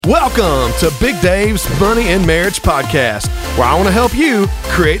Welcome to Big Dave's Money and Marriage Podcast, where I want to help you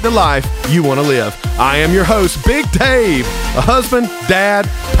create the life you want to live. I am your host, Big Dave, a husband, dad,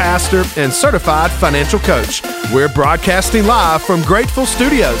 pastor, and certified financial coach. We're broadcasting live from Grateful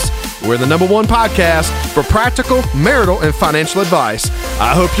Studios. We're the #1 podcast for practical, marital, and financial advice.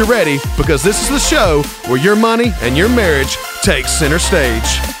 I hope you're ready, because this is the show where your money and your marriage takes center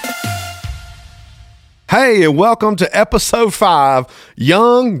stage. Hey, and welcome to episode 5,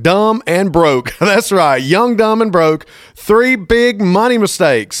 Young, Dumb, and Broke. That's right, Young, Dumb, and Broke. 3 big money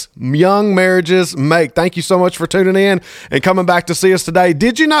mistakes young marriages make. Thank you so much for tuning in and coming back to see us today.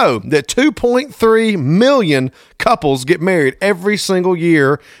 Did you know that 2.3 million couples get married every single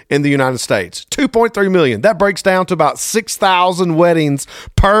year in the United States? 2.3 million. That breaks down to about 6,000 weddings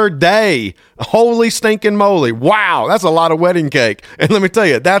per day. Holy stinking moly. Wow, that's a lot of wedding cake. And let me tell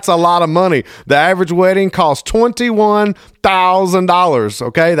you, that's a lot of money. The average wedding costs $21,000,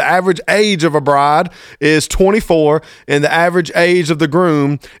 okay? The average age of a bride is 24, and the average age of the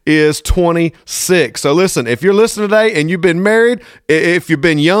groom is 26. So listen, if you're listening today and you've been married, if you've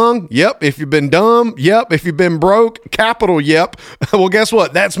been young, yep. If you've been dumb, yep. If you've been broke, capital yep. Well, guess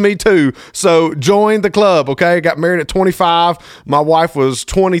what? That's me too. So join the club, okay? Got married at 25. My wife was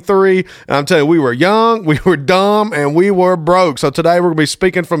 23. And I'm telling you, we were young, we were dumb, and we were broke. So today we're going to be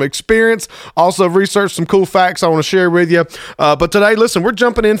speaking from experience. Also researched some cool facts I want to share with you. But today, listen, we're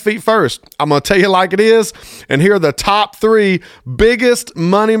jumping in feet first. I'm going to tell you like it is. And here are the top 3 biggest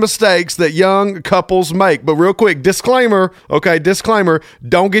money mistakes that young couples make. But real quick, disclaimer, okay, disclaimer,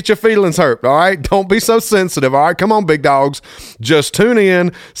 don't get your feelings hurt, all right? Don't be so sensitive, all right? Come on, big dogs. Just tune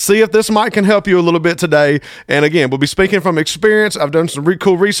in, see if this mic can help you a little bit today. And again, we'll be speaking from experience. I've done some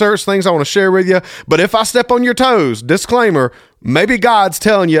cool research, things I want to share with you. But if I step on your toes, disclaimer, maybe God's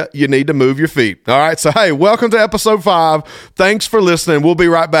telling you you need to move your feet. All right. So, hey, welcome to episode 5. Thanks for listening. We'll be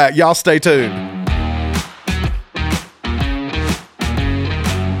right back. Y'all stay tuned.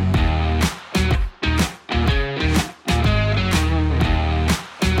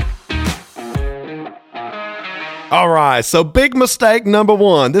 All right, so big mistake number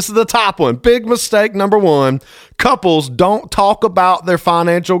 1. This is the top one. Big mistake number 1. Couples don't talk about their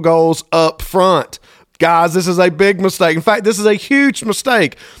financial goals up front. Guys, this is a big mistake. In fact, this is a huge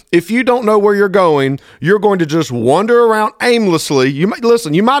mistake. If you don't know where you're going to just wander around aimlessly. You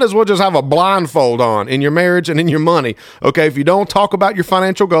might as well just have a blindfold on in your marriage and in your money. Okay, if you don't talk about your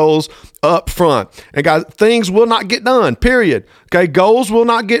financial goals up front. And guys, things will not get done, period. Okay, goals will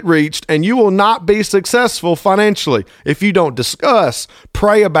not get reached, and you will not be successful financially if you don't discuss,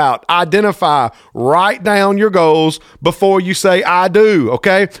 pray about, identify, write down your goals before you say, I do.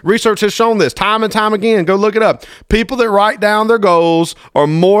 Okay, research has shown this time and time again. Go look it up. People that write down their goals are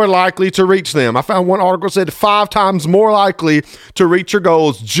more likely to reach them. I found one article said 5 times more likely to reach your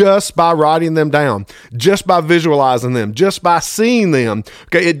goals just by writing them down, just by visualizing them, just by seeing them.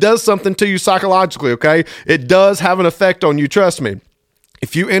 Okay, it does something to you psychologically. Okay, it does have an effect on you. Trust me.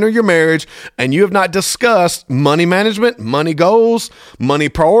 If you enter your marriage and you have not discussed money management, money goals, money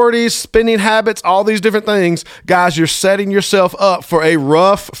priorities, spending habits, all these different things, guys, you're setting yourself up for a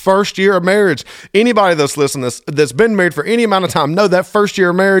rough first year of marriage. Anybody that's listening that's been married for any amount of time know that first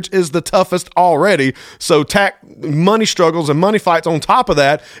year of marriage is the toughest already. So tack money struggles and money fights on top of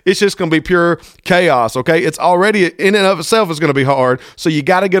that, it's just going to be pure chaos, okay? It's already in and of itself is going to be hard. So you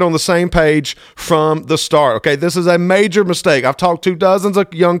got to get on the same page from the start, okay? This is a major mistake. I've talked to dozens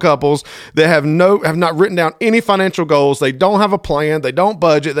of young couples that have not written down any financial goals. They don't have a plan. They don't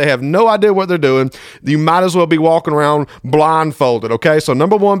budget. They have no idea what they're doing. You might as well be walking around blindfolded. Okay. So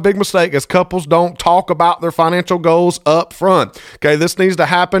number 1 big mistake is couples don't talk about their financial goals up front. Okay. This needs to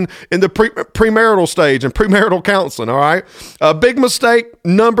happen in the premarital stage and premarital counseling. All right. Big mistake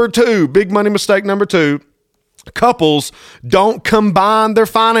number 2, big money mistake number 2, couples don't combine their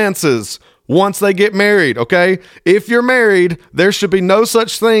finances once they get married, okay? If you're married, there should be no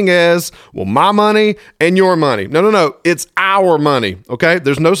such thing as, well, my money and your money. No. It's our money, okay?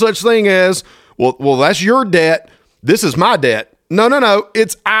 There's no such thing as, well, that's your debt. This is my debt. No.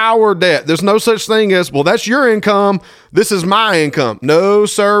 It's our debt. There's no such thing as, well, that's your income. This is my income. No,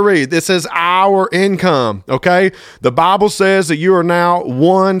 sirree. This is our income, okay? The Bible says that you are now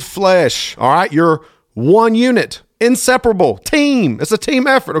one flesh, all right? You're one unit. Inseparable team. It's a team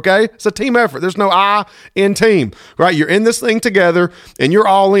effort. Okay. It's a team effort. There's no I in team, right? You're in this thing together and you're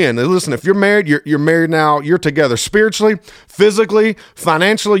all in. And listen, if you're married, you're married now, you're together spiritually, physically,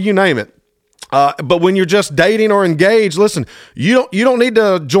 financially, you name it. But when you're just dating or engaged, listen, you don't need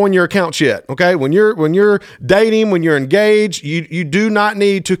to join your accounts yet. Okay. When you're dating, when you're engaged, you do not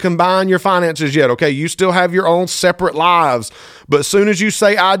need to combine your finances yet. Okay. You still have your own separate lives. But as soon as you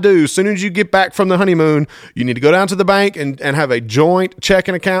say, I do, as soon as you get back from the honeymoon, you need to go down to the bank and have a joint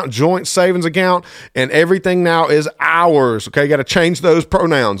checking account, joint savings account, and everything now is ours. Okay. You got to change those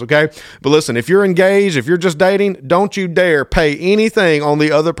pronouns. Okay. But listen, if you're engaged, if you're just dating, don't you dare pay anything on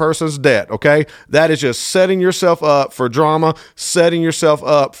the other person's debt. Okay. That is just setting yourself up for drama, setting yourself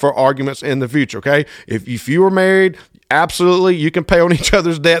up for arguments in the future. Okay. If you were married, absolutely, you can pay on each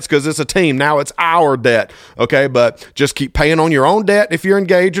other's debts because it's a team. Now it's our debt, okay? But just keep paying on your own debt if you're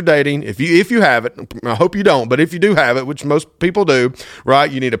engaged or dating. If you have it, I hope you don't, but if you do have it, which most people do,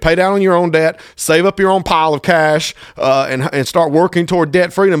 right? You need to pay down on your own debt, save up your own pile of cash, and start working toward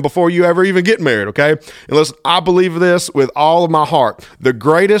debt freedom before you ever even get married, okay? And listen, I believe this with all of my heart. The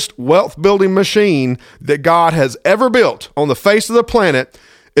greatest wealth building machine that God has ever built on the face of the planet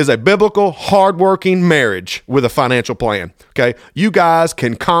is a biblical, hardworking marriage with a financial plan. Okay. You guys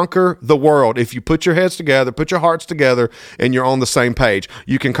can conquer the world if you put your heads together, put your hearts together, and you're on the same page.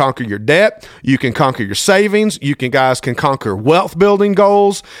 You can conquer your debt. You can conquer your savings. Guys can conquer wealth building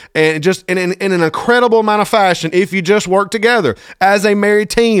goals, and just in an incredible amount of fashion if you just work together as a married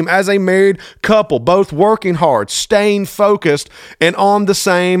team, as a married couple, both working hard, staying focused, and on the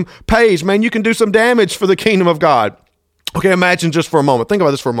same page. Man, you can do some damage for the kingdom of God. Okay, imagine just for a moment. Think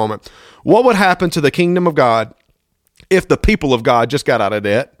about this for a moment. What would happen to the kingdom of God if the people of God just got out of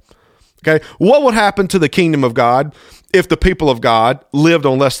debt? Okay, what would happen to the kingdom of God if the people of God lived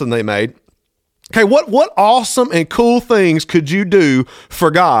on less than they made? Okay, what awesome and cool things could you do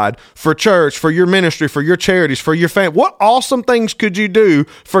for God, for church, for your ministry, for your charities, for your family? What awesome things could you do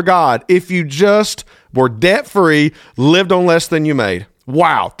for God if you just were debt-free, lived on less than you made?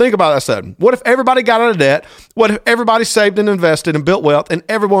 Wow. Think about that sudden. What if everybody got out of debt? What if everybody saved and invested and built wealth and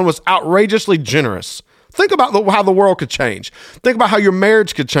everyone was outrageously generous? Think about how the world could change. Think about how your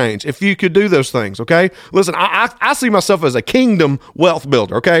marriage could change if you could do those things, okay? Listen, I see myself as a kingdom wealth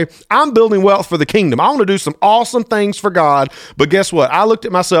builder, okay? I'm building wealth for the kingdom. I want to do some awesome things for God, but guess what? I looked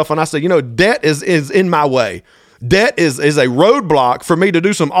at myself and I said, debt is in my way. Debt is a roadblock for me to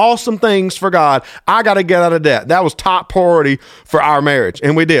do some awesome things for God. I got to get out of debt. That was top priority for our marriage.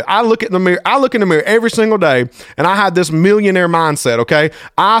 And we did. I look in the mirror every single day, and I had this millionaire mindset, okay?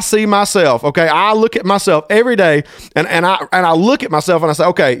 I see myself, okay? I look at myself every day, and I look at myself and I say,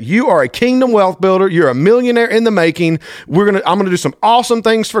 okay, you are a kingdom wealth builder. You're a millionaire in the making. I'm going to do some awesome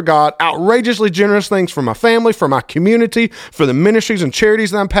things for God, outrageously generous things for my family, for my community, for the ministries and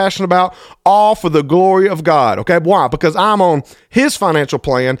charities that I'm passionate about, all for the glory of God, okay? Why? Because I'm on his financial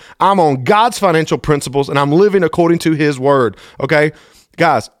plan, I'm on God's financial principles, and I'm living according to his word, okay?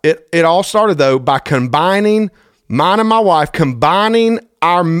 Guys, it all started, though, by combining mine and my wife, combining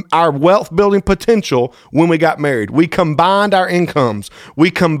our wealth building potential when we got married. We combined our incomes.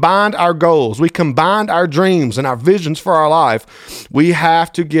 We combined our goals. We combined our dreams and our visions for our life. We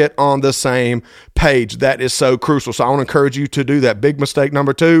have to get on the same page. That is so crucial. So I want to encourage you to do that. Big mistake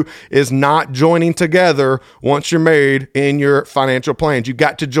number 2 is not joining together once you're married in your financial plans. You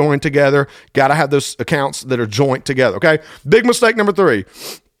got to join together. Got to have those accounts that are joint together. Okay. Big mistake number 3.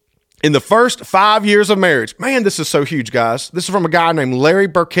 In the first 5 years of marriage, man, this is so huge, guys. This is from a guy named Larry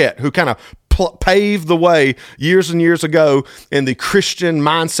Burkett, who kind of paved the way years and years ago in the Christian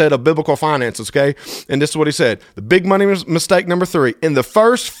mindset of biblical finances, okay? And this is what he said. The big money mistake number 3, in the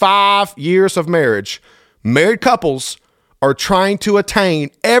first 5 years of marriage, married couples are trying to attain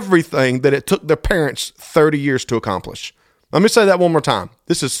everything that it took their parents 30 years to accomplish. Let me say that one more time.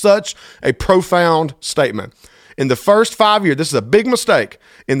 This is such a profound statement. In the first 5 years, this is a big mistake.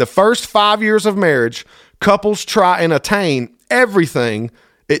 In the first 5 years of marriage, couples try and attain everything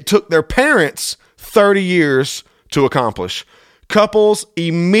it took their parents 30 years to accomplish. Couples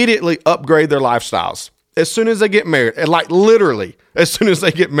immediately upgrade their lifestyles as soon as they get married, and like literally as soon as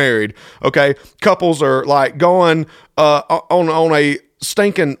they get married. Okay, couples are like going on a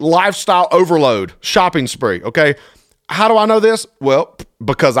stinking lifestyle overload shopping spree. Okay, how do I know this? Well,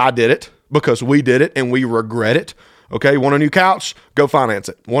 because I did it. Because we did it and we regret it. Okay, want a new couch? Go finance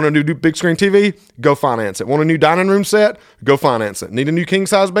it. Want a new big screen TV? Go finance it. Want a new dining room set? Go finance it. Need a new king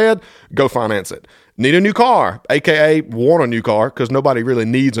size bed? Go finance it. Need a new car, aka want a new car, because nobody really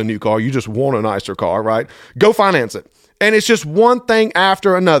needs a new car. You just want a nicer car, right? Go finance it. And it's just one thing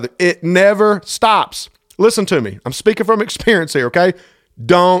after another. It never stops. Listen to me. I'm speaking from experience here, okay?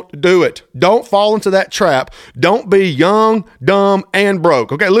 Don't do it. Don't fall into that trap. Don't be young, dumb, and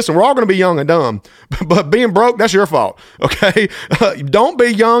broke. Okay, listen, we're all going to be young and dumb, but being broke, that's your fault. Okay, don't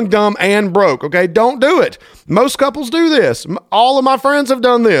be young, dumb, and broke. Okay, don't do it. Most couples do this. All of my friends have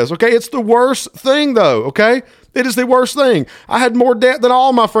done this. Okay, it's the worst thing though. Okay, it is the worst thing. I had more debt than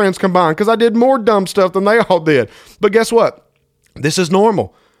all my friends combined because I did more dumb stuff than they all did. But guess what? This is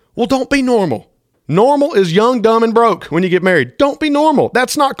normal. Well, don't be normal. Normal is young, dumb, and broke when you get married. Don't be normal.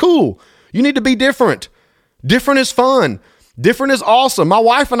 That's not cool. You need to be different. Different is fun. Different is awesome. My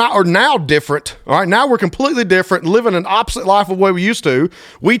wife and I are now different. All right. Now we're completely different, living an opposite life of the way we used to.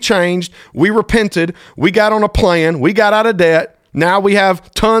 We changed. We repented. We got on a plan. We got out of debt. Now we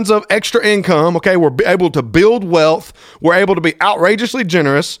have tons of extra income. Okay. We're able to build wealth. We're able to be outrageously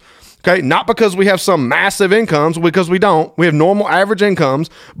generous. Okay, not because we have some massive incomes, because we don't. We have normal average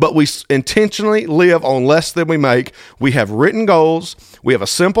incomes, but we intentionally live on less than we make. We have written goals. We have a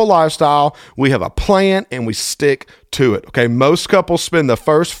simple lifestyle. We have a plan, and we stick to it. Okay, most couples spend the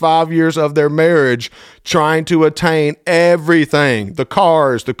first 5 years of their marriage trying to attain everything, the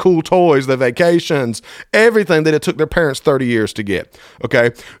cars, the cool toys, the vacations, everything that it took their parents 30 years to get.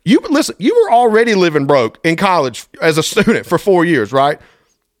 Okay, you were already living broke in college as a student for 4 years, right?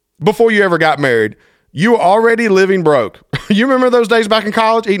 Before you ever got married, you were already living broke. You remember those days back in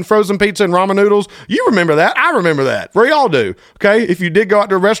college, eating frozen pizza and ramen noodles? You remember that. I remember that. We all do. Okay. If you did go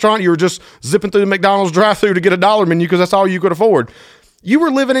out to a restaurant, you were just zipping through the McDonald's drive-thru to get a dollar menu because that's all you could afford. You were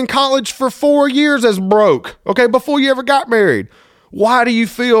living in college for 4 years as broke. Okay. Before you ever got married. Why do we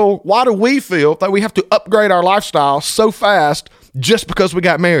feel that we have to upgrade our lifestyle so fast just because we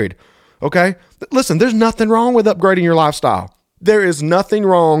got married? Okay. Listen, there's nothing wrong with upgrading your lifestyle. There is nothing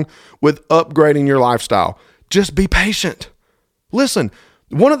wrong with upgrading your lifestyle. Just be patient. Listen,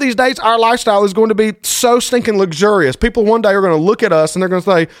 one of these days, our lifestyle is going to be so stinking luxurious. People one day are going to look at us and they're going to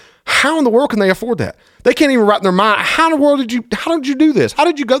say, how in the world can they afford that? They can't even wrap in their mind, how did you do this? How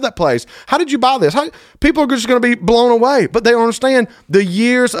did you go to that place? How did you buy this? People are just going to be blown away, but they don't understand the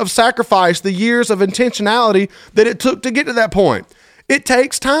years of sacrifice, the years of intentionality that it took to get to that point. It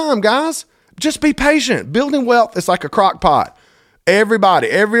takes time, guys. Just be patient. Building wealth is like a crock pot.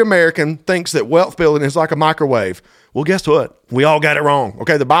 Every American thinks that wealth building is like a microwave. Well, guess what? We all got it wrong.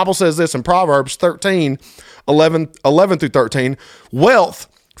 Okay, the Bible says this in Proverbs 13, 11 through 13. Wealth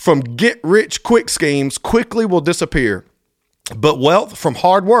from get-rich-quick schemes quickly will disappear, but wealth from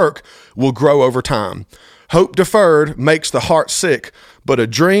hard work will grow over time. Hope deferred makes the heart sick, but a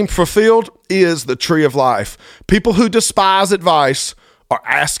dream fulfilled is the tree of life. People who despise advice are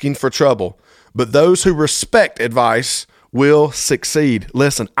asking for trouble, but those who respect advice will succeed.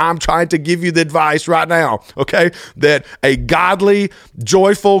 Listen, I'm trying to give you the advice right now, okay, that a godly,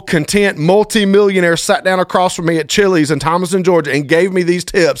 joyful, content multimillionaire sat down across from me at Chili's in Thomaston, Georgia, and gave me these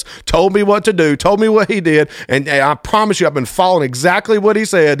tips, told me what to do, told me what he did, and I promise you I've been following exactly what he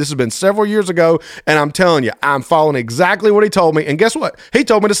said. This has been several years ago, and I'm telling you, I'm following exactly what he told me, and guess what? He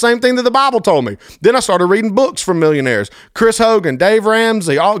told me the same thing that the Bible told me. Then I started reading books from millionaires, Chris Hogan, Dave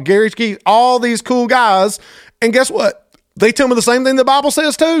Ramsey, Gary Keith, all these cool guys, and guess what? They tell me the same thing the Bible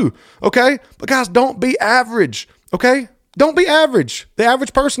says too, okay? But guys, don't be average, okay? Don't be average. The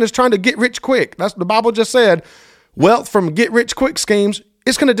average person is trying to get rich quick. That's what the Bible just said. Wealth from get rich quick schemes,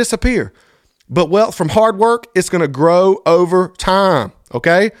 it's going to disappear. But wealth from hard work, it's going to grow over time,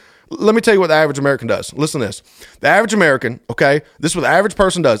 okay? Let me tell you what the average American does. Listen to this. The average American, okay, this is what the average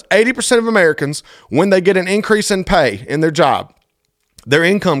person does. 80% of Americans, when they get an increase in pay in their job, their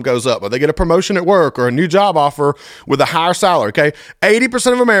income goes up, or they get a promotion at work or a new job offer with a higher salary, okay?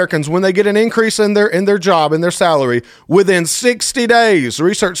 80% of Americans, when they get an increase in their job, in their salary, within 60 days,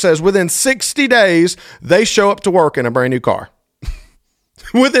 research says within 60 days, they show up to work in a brand new car.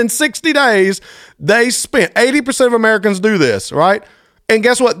 Within 60 days, they spent, 80% of Americans do this, right? And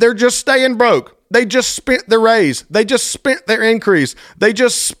guess what? They're just staying broke. They just spent their raise. They just spent their increase. They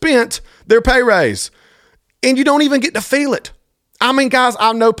just spent their pay raise. And you don't even get to feel it. I mean, guys,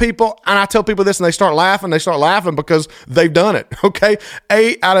 I know people, and I tell people this, and they start laughing. They start laughing because they've done it, okay?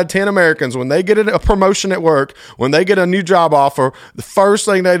 8 out of 10 Americans, when they get a promotion at work, when they get a new job offer, the first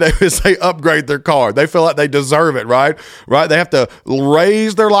thing they do is they upgrade their car. They feel like they deserve it, right? They have to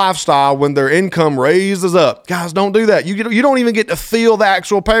raise their lifestyle when their income raises up. Guys, don't do that. You don't even get to feel the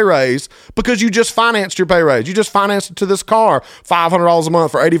actual pay raise because you just financed your pay raise. You just financed it to this car $500 a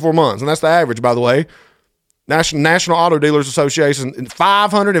month for 84 months, and that's the average, by the way. National Auto Dealers Association,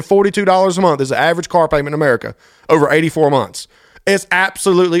 $542 a month is the average car payment in America over 84 months. It's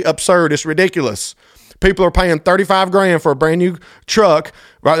absolutely absurd. It's ridiculous. People are paying $35,000 for a brand new truck,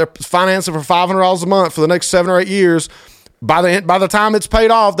 right? They're financing for $500 a month for the next 7 or 8 years. By the time it's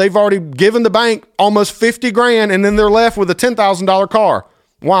paid off, they've already given the bank almost 50 grand, and then they're left with a $10,000 car.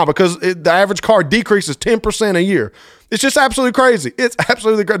 Why? Because the average car decreases 10% a year. It's just absolutely crazy. It's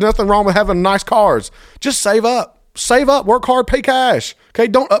absolutely crazy. Nothing wrong with having nice cars. Just save up. Save up, work hard, pay cash. Okay,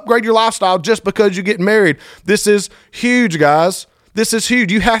 don't upgrade your lifestyle just because you get married. This is huge, guys. This is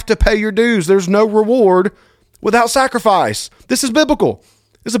huge. You have to pay your dues. There's no reward without sacrifice. This is biblical.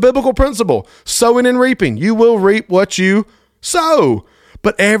 It's a biblical principle. Sowing and reaping. You will reap what you sow.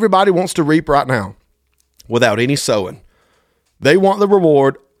 But everybody wants to reap right now without any sowing. They want the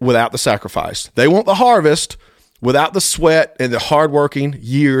reward without the sacrifice. They want the harvest without the sweat and the hardworking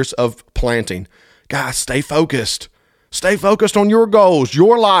years of planting. Guys, stay focused. Stay focused on your goals,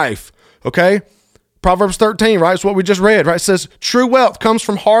 your life, okay? Proverbs 13, right? It's what we just read, right? It says, true wealth comes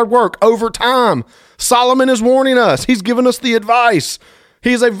from hard work over time. Solomon is warning us. He's giving us the advice.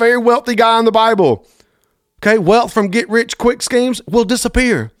 He's a very wealthy guy in the Bible. Okay, wealth from get-rich-quick schemes will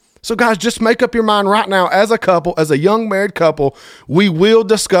disappear. So guys, just make up your mind right now as a couple, as a young married couple, we will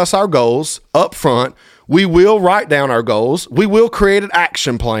discuss our goals up front. We will write down our goals. We will create an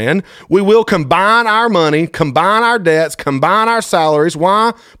action plan. We will combine our money, combine our debts, combine our salaries.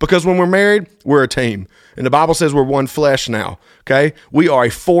 Why? Because when we're married, we're a team. And the Bible says we're one flesh now, okay? We are a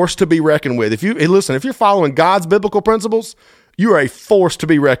force to be reckoned with. If you're following God's biblical principles, you are a force to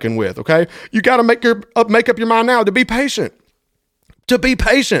be reckoned with, okay? You got to make up your mind now to be patient. To be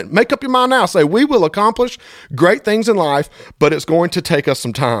patient. Make up your mind now. Say, we will accomplish great things in life, but it's going to take us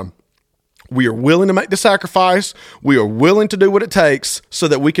some time. We are willing to make the sacrifice. We are willing to do what it takes so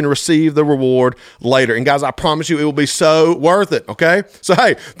that we can receive the reward later. And guys, I promise you it will be so worth it, okay? So,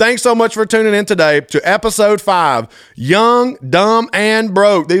 hey, thanks so much for tuning in today to episode 5, Young, Dumb, and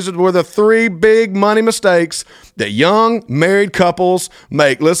Broke. These were the 3 big money mistakes that young married couples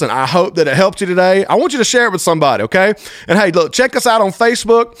make. Listen, I hope that it helped you today. I want you to share it with somebody, okay? And hey, look, check us out on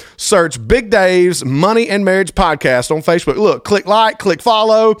Facebook. Search Big Dave's Money and Marriage Podcast on Facebook. Look, click like, click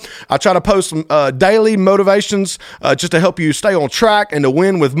follow. I try to post some daily motivations just to help you stay on track and to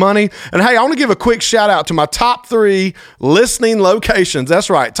win with money. And hey, I want to give a quick shout out to my top 3 listening locations. That's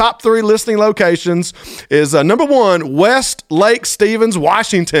right. Top 3 listening locations is number 1, West Lake Stevens,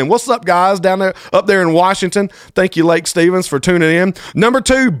 Washington. What's up, guys, up there in Washington? Thank you, Lake Stevens, for tuning in. Number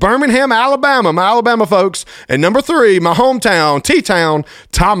 2, Birmingham, Alabama, my Alabama folks. And number 3, my hometown, T-Town,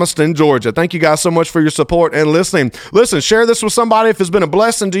 Thomaston, Georgia. Thank you guys so much for your support and listening. Listen, share this with somebody if it's been a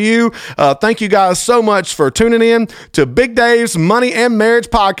blessing to you. Thank you guys so much for tuning in to Big Dave's Money and Marriage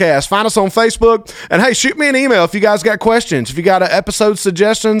Podcast. Find us on Facebook. And hey, shoot me an email if you guys got questions. If you got episode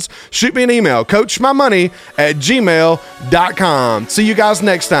suggestions, shoot me an email, coachmymoney@gmail.com. See you guys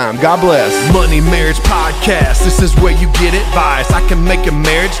next time. God bless. Money Marriage Podcast. This is where you get advice. I can make your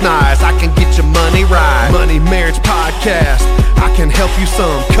marriage nice. I can get your money right. Money Marriage Podcast. I can help you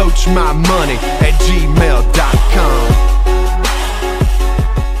some. CoachMyMoney@gmail.com.